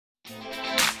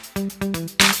Hi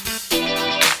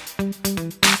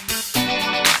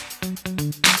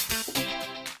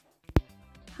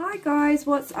guys,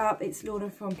 what's up? It's Lorna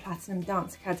from Platinum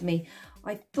Dance Academy.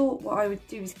 I thought what I would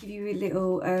do is give you a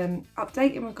little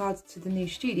update in regards to the new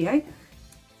studio.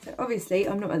 So obviously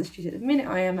I'm not at the studio at the minute,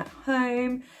 I am at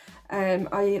home.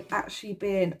 I've actually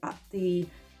been at the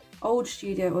old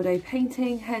studio all day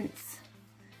painting, hence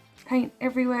paint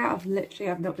everywhere. I've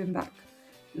not been back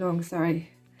long, sorry.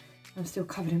 I'm still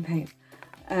covered in paint.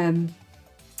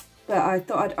 But I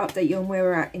thought I'd update you on where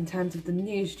we're at in terms of the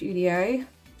new studio.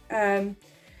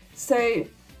 So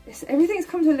everything's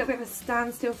come to a little bit of a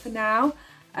standstill for now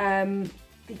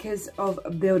because of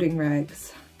building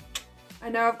regs. I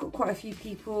know I've got quite a few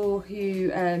people who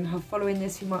are following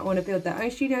this who might want to build their own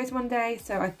studios one day,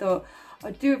 so I thought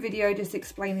I'd do a video just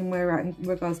explaining where we're at in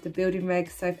regards to building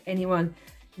regs, so if anyone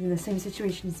is in the same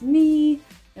situation as me,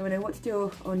 they will know what to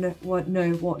do or know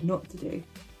what not to do.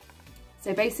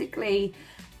 So basically,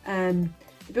 the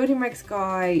building regs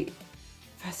guy,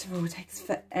 first of all, takes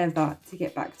forever to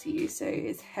get back to you, so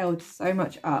it's held so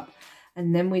much up.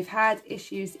 And then we've had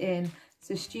issues in,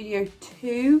 so Studio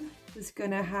 2 was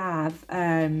going to have,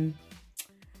 it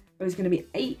was going to be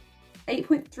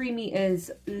 8.3 meters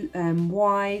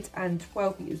wide and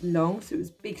 12 meters long, so it was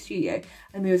a big studio.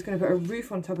 And we was going to put a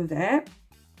roof on top of it,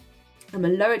 and a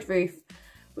lowered roof,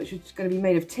 which was going to be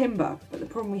made of timber. But the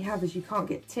problem we have is you can't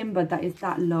get timber that is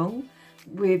that long.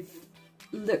 We've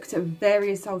looked at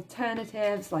various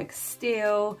alternatives like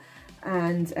steel,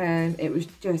 and it was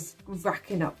just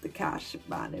racking up the cash,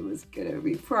 man. It was gonna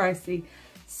be pricey.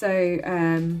 So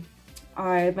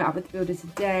I met up with the builder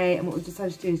today, and what we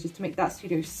decided to do is just to make that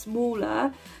studio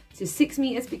smaller to 6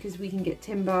 meters, because we can get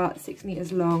timber 6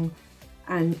 meters long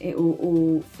and it will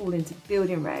all fall into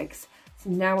building regs. So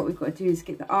now what we've got to do is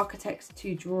get the architects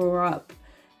to draw up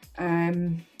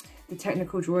the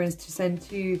technical drawings to send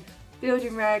to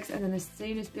building regs, and then as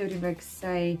soon as building regs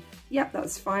say, yep,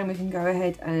 that's fine, we can go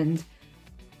ahead and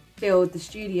build the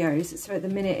studios. So at the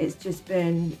minute it's just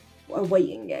been a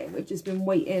waiting game. We've just been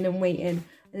waiting and waiting,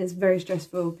 and it's very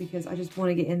stressful because I just want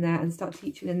to get in there and start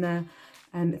teaching in there.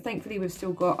 Thankfully we've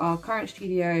still got our current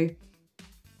studio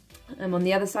on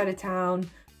the other side of town,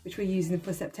 which we're using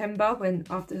for September, when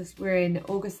after we're in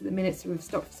August at the minute, so we've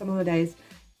stopped for summer holidays.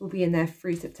 We'll be in there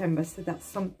through September, so that's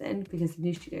something, because the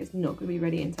new studio is not going to be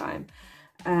ready in time.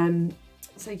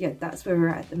 So yeah, that's where we're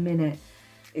at the minute.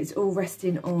 It's all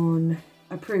resting on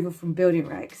approval from building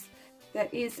regs. There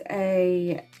is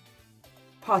a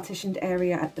partitioned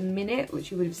area at the minute,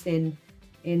 which you would have seen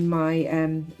in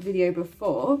my video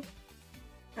before,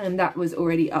 and that was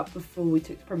already up before we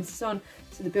took the premises on.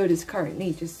 So the builder's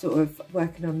currently just sort of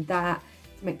working on that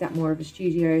to make that more of a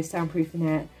studio, soundproofing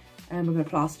it. And we're going to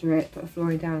plaster it, put a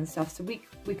flooring down and stuff, so we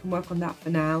can work on that for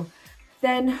now.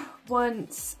 Then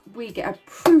once we get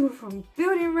approval from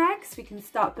building regs, we can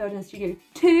start building Studio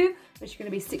 2, which is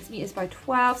going to be 6 meters by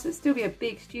 12, so it'll still be a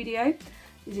big studio.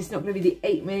 It's just not going to be the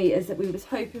 8 meters that we were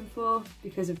hoping for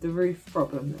because of the roof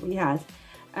problem that we had.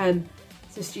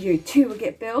 So Studio 2 will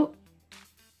get built.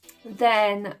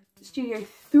 Then Studio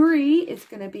 3 is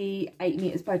going to be 8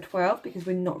 meters by 12, because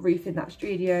we're not roofing that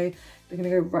studio. We're going to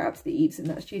go right up to the eaves in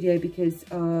that studio, because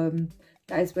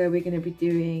that is where we're going to be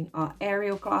doing our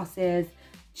aerial classes,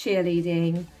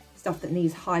 cheerleading, stuff that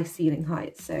needs high ceiling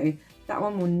height. So that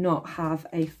one will not have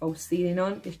a false ceiling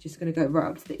on. It's just going to go right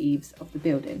up to the eaves of the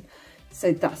building.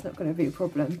 So that's not going to be a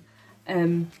problem.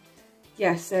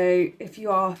 Yeah, so if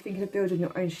you are thinking of building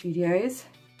your own studios,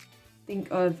 think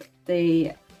of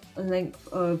the length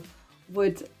of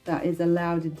wood that is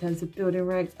allowed in terms of building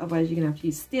regs, otherwise you're gonna have to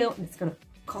use steel, and it's gonna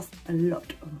cost a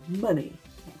lot of money.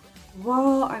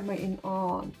 While I'm waiting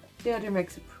on building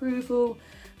regs approval,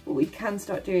 what we can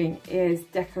start doing is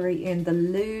decorating the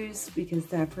loos, because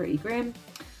they're pretty grim.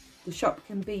 The shop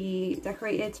can be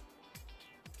decorated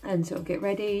and sort of get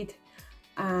readied,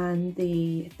 and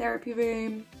the therapy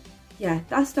room, yeah,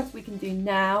 that's stuff we can do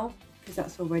now because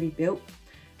that's already built.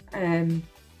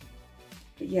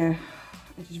 But yeah,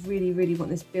 I just really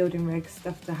want this building regs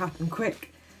stuff to happen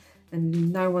quick,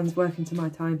 and no one's working to my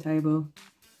timetable.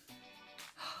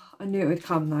 I knew it would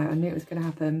come though, I knew it was going to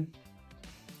happen.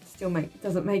 Still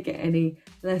doesn't make it any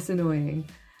less annoying,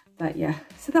 but yeah,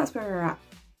 so that's where we're at.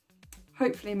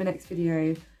 Hopefully in my next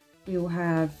video we will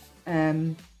have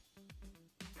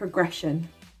progression.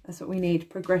 That's what we need,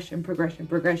 progression.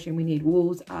 We need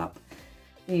walls up,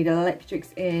 we need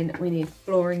electrics in, we need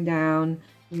flooring down,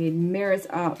 we need mirrors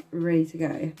up, ready to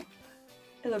go.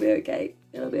 It'll be okay,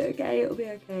 it'll be okay, it'll be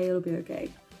okay, it'll be okay.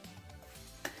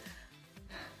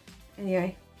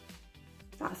 Anyway,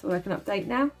 that's all I can update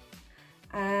now.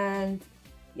 And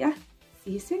yeah,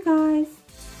 See you soon, guys.